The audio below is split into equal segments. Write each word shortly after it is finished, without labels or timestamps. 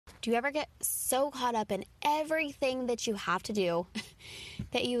Do you ever get so caught up in everything that you have to do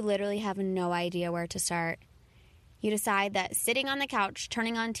that you literally have no idea where to start? You decide that sitting on the couch,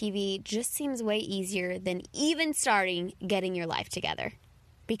 turning on TV just seems way easier than even starting getting your life together.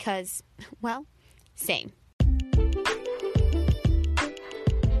 Because, well, same.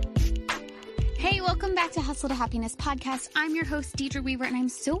 Hey, welcome back to Hustle to Happiness podcast. I'm your host, Deidre Weaver, and I'm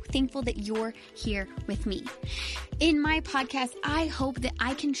so thankful that you're here with me. In my podcast, I hope that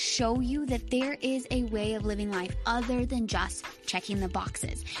I can show you that there is a way of living life other than just checking the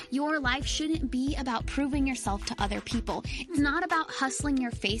boxes. Your life shouldn't be about proving yourself to other people. It's not about hustling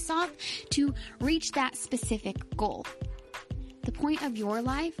your face off to reach that specific goal. The point of your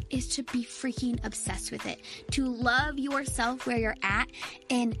life is to be freaking obsessed with it, to love yourself where you're at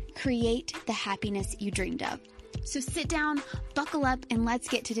and create the happiness you dreamed of. So sit down, buckle up, and let's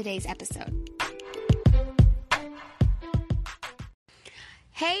get to today's episode.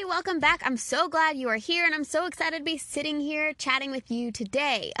 Hey, welcome back. I'm so glad you are here, and I'm so excited to be sitting here chatting with you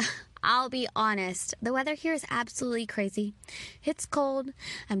today. I'll be honest, the weather here is absolutely crazy. It's cold.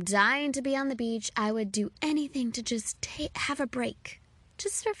 I'm dying to be on the beach. I would do anything to just have a break,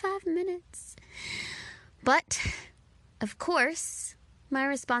 just for 5 minutes. But, of course, my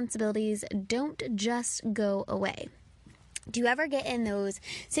responsibilities don't just go away. Do you ever get in those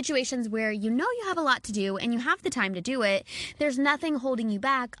situations where you know you have a lot to do and you have the time to do it? There's nothing holding you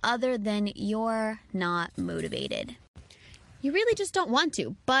back other than you're not motivated. You really just don't want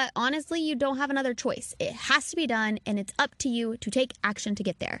to, but honestly, you don't have another choice. It has to be done, and it's up to you to take action to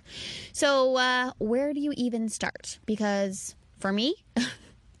get there. So where do you even start? Because for me,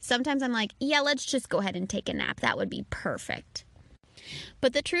 sometimes I'm like, yeah, let's just go ahead and take a nap. That would be perfect.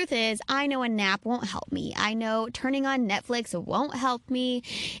 But the truth is, I know a nap won't help me. I know turning on Netflix won't help me.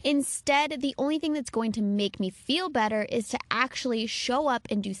 Instead, the only thing that's going to make me feel better is to actually show up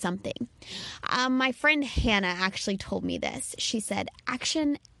and do something. My friend Hannah actually told me this. She said,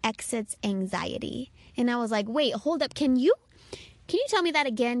 action exits anxiety. And I was like, wait, hold up. Can you tell me that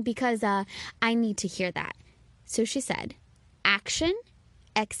again? Because I need to hear that. So she said, action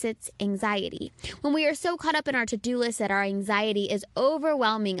exits anxiety. When we are so caught up in our to-do list that our anxiety is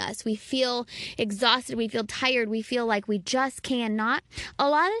overwhelming us, we feel exhausted, we feel tired, we feel like we just cannot. A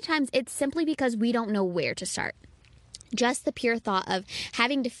lot of times it's simply because we don't know where to start. Just the pure thought of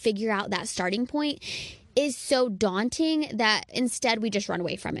having to figure out that starting point is so daunting that instead we just run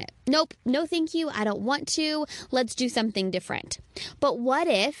away from it. Nope, no thank you, I don't want to. Let's do something different. But what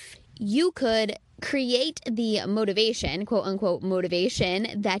if you could create the motivation, quote unquote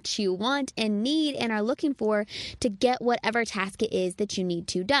motivation, that you want and need and are looking for to get whatever task it is that you need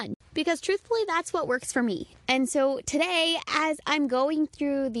to done? Because truthfully, that's what works for me. And so today, as I'm going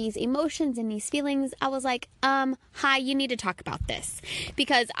through these emotions and these feelings, I was like, hi, you need to talk about this.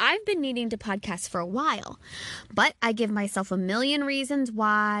 Because I've been needing to podcast for a while, but I give myself a million reasons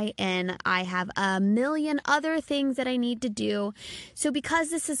why, and I have a million other things that I need to do. So because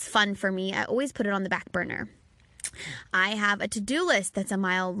this is fun for me, I always put it on the back burner. I have a to-do list that's a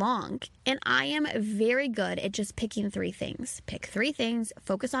mile long, and I am very good at just picking 3 things. Pick 3 things,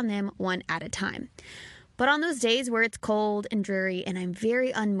 focus on them one at a time. But on those days where it's cold and dreary and I'm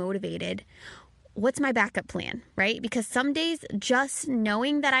very unmotivated, what's my backup plan, right? Because some days just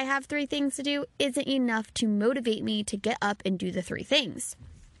knowing that I have 3 things to do isn't enough to motivate me to get up and do the 3 things.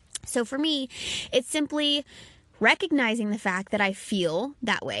 So for me, it's simply recognizing the fact that I feel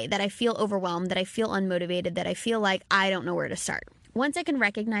that way, that I feel overwhelmed, that I feel unmotivated, that I feel like I don't know where to start. Once I can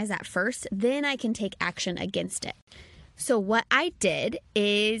recognize that first, then I can take action against it. So what I did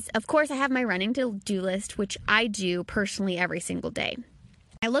is, of course, I have my running to-do list, which I do personally every single day.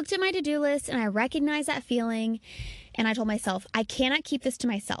 I looked at my to-do list and I recognized that feeling, and I told myself, I cannot keep this to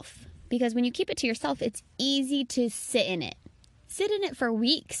myself. Because when you keep it to yourself, it's easy to sit in it. Sit in it for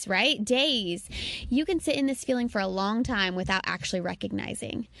weeks, right? Days. You can sit in this feeling for a long time without actually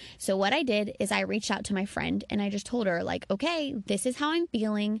recognizing. So what I did is I reached out to my friend and I just told her, like, okay, this is how I'm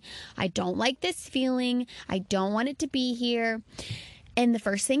feeling. I don't like this feeling. I don't want it to be here. And the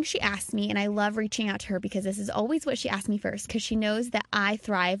first thing she asked me, and I love reaching out to her because this is always what she asks me first, because she knows that I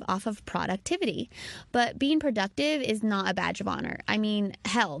thrive off of productivity. But being productive is not a badge of honor. I mean,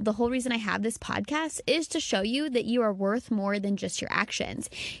 hell, the whole reason I have this podcast is to show you that you are worth more than just your actions.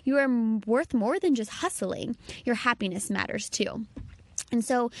 You are worth more than just hustling. Your happiness matters too. And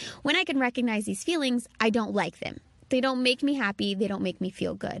so when I can recognize these feelings, I don't like them. They don't make me happy. They don't make me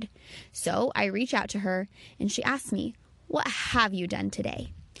feel good. So I reach out to her and she asks me, what have you done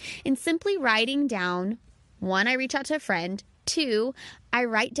today? And simply writing down, 1, I reach out to a friend. 2, I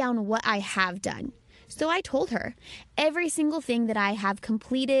write down what I have done. So I told her every single thing that I have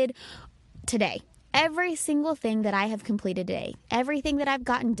completed today. Every single thing that I have completed today, everything that I've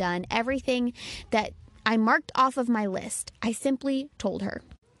gotten done, everything that I marked off of my list, I simply told her.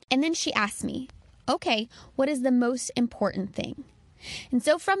 And then she asked me, okay, what is the most important thing? And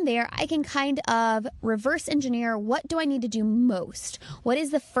so from there, I can kind of reverse engineer, what do I need to do most? What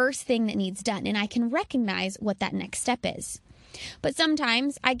is the first thing that needs done? And I can recognize what that next step is. But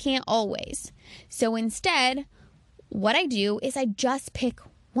sometimes I can't always. So instead, what I do is I just pick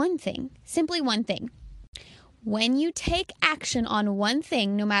one thing, simply one thing. When you take action on one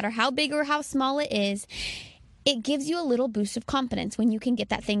thing, no matter how big or how small it is, it gives you a little boost of confidence when you can get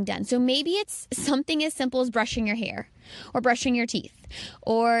that thing done. So maybe it's something as simple as brushing your hair or brushing your teeth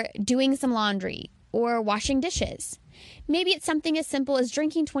or doing some laundry or washing dishes. Maybe it's something as simple as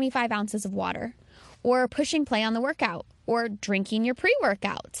drinking 25 ounces of water or pushing play on the workout or drinking your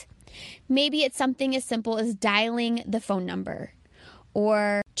pre-workout. Maybe it's something as simple as dialing the phone number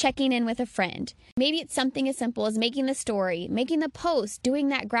or checking in with a friend. Maybe it's something as simple as making the story, making the post, doing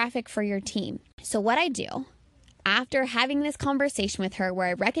that graphic for your team. So what I do after having this conversation with her, where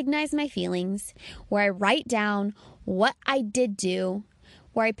I recognize my feelings, where I write down what I did do,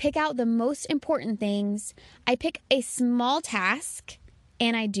 where I pick out the most important things, I pick a small task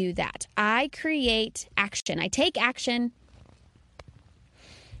and I do that. I create action. I take action.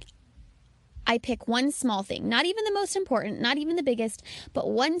 I pick one small thing, not even the most important, not even the biggest, but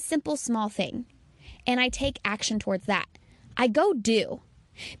one simple small thing. And I take action towards that. I go do.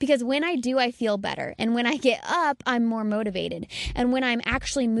 Because when I do, I feel better. And when I get up, I'm more motivated. And when I'm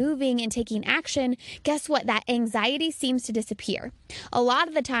actually moving and taking action, guess what? That anxiety seems to disappear. A lot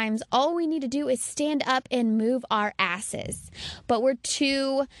of the times, all we need to do is stand up and move our asses. But we're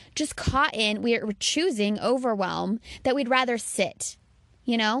too just caught in, we're choosing overwhelm that we'd rather sit,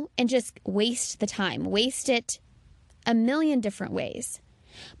 and just waste the time, waste it a million different ways.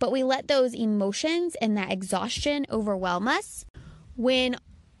 But we let those emotions and that exhaustion overwhelm us when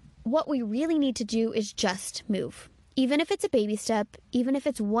what we really need to do is just move. Even if it's a baby step, even if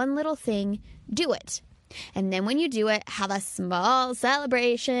it's one little thing, do it. And then when you do it, have a small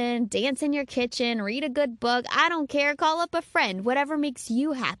celebration, dance in your kitchen, read a good book, I don't care, call up a friend, whatever makes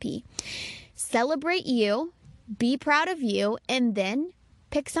you happy. Celebrate you, be proud of you, and then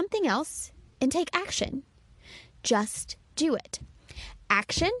pick something else and take action. Just do it.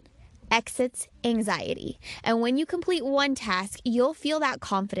 Action exits anxiety. And when you complete one task, you'll feel that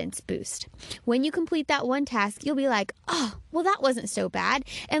confidence boost. When you complete that one task, you'll be like, oh, well, that wasn't so bad.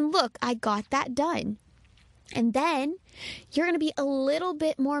 And look, I got that done. And then you're going to be a little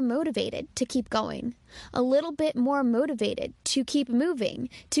bit more motivated to keep going, a little bit more motivated to keep moving,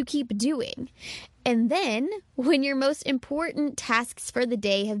 to keep doing. And then when your most important tasks for the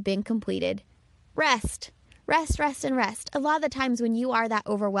day have been completed, rest. Rest, and rest. A lot of the times when you are that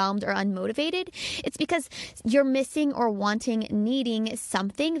overwhelmed or unmotivated, it's because you're missing or wanting, needing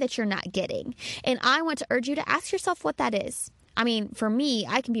something that you're not getting. And I want to urge you to ask yourself what that is. I mean, for me,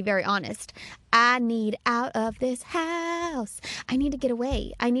 I can be very honest. I need out of this house. I need to get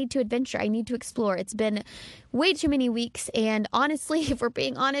away. I need to adventure. I need to explore. It's been way too many weeks. And honestly, if we're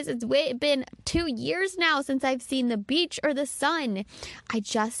being honest, it's been 2 years now since I've seen the beach or the sun. I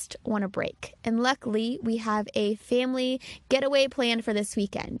just want a break. And luckily, we have a family getaway planned for this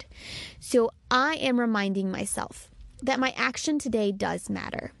weekend. So I am reminding myself that my action today does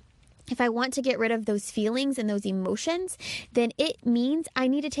matter. If I want to get rid of those feelings and those emotions, then it means I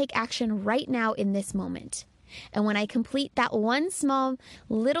need to take action right now in this moment. And when I complete that one small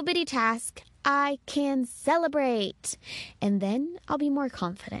little bitty task, I can celebrate. And then I'll be more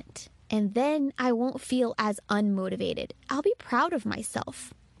confident. And then I won't feel as unmotivated. I'll be proud of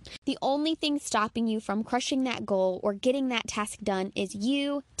myself. The only thing stopping you from crushing that goal or getting that task done is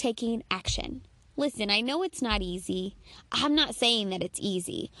you taking action. Listen, I know it's not easy. I'm not saying that it's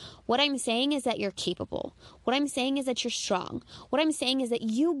easy. What I'm saying is that you're capable. What I'm saying is that you're strong. What I'm saying is that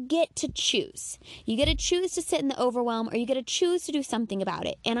you get to choose. You get to choose to sit in the overwhelm, or you get to choose to do something about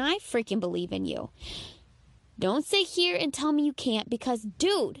it. And I freaking believe in you. Don't sit here and tell me you can't, because,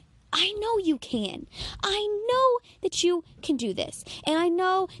 dude, I know you can. I know that you can do this. And I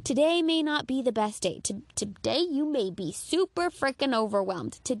know today may not be the best day. Today you may be super freaking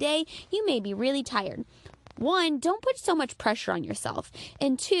overwhelmed. Today you may be really tired. 1, don't put so much pressure on yourself.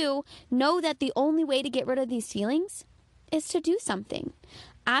 And 2, know that the only way to get rid of these feelings is to do something.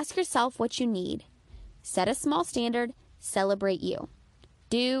 Ask yourself what you need. Set a small standard. Celebrate you.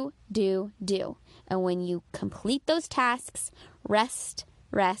 Do. And when you complete those tasks, rest.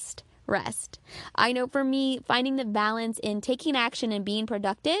 I know for me, finding the balance in taking action and being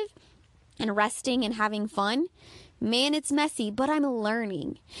productive and resting and having fun, man, it's messy, but I'm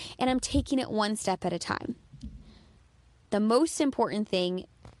learning and I'm taking it one step at a time. The most important thing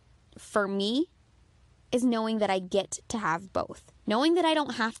for me is knowing that I get to have both. Knowing that I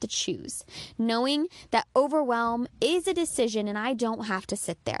don't have to choose. Knowing that overwhelm is a decision and I don't have to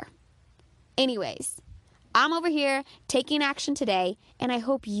sit there. Anyways, I'm over here taking action today, and I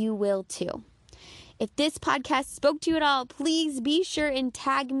hope you will too. If this podcast spoke to you at all, please be sure and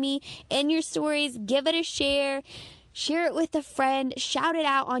tag me in your stories. Give it a share. Share it with a friend. Shout it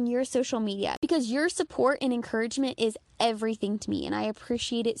out on your social media, because your support and encouragement is everything to me, and I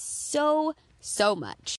appreciate it so much.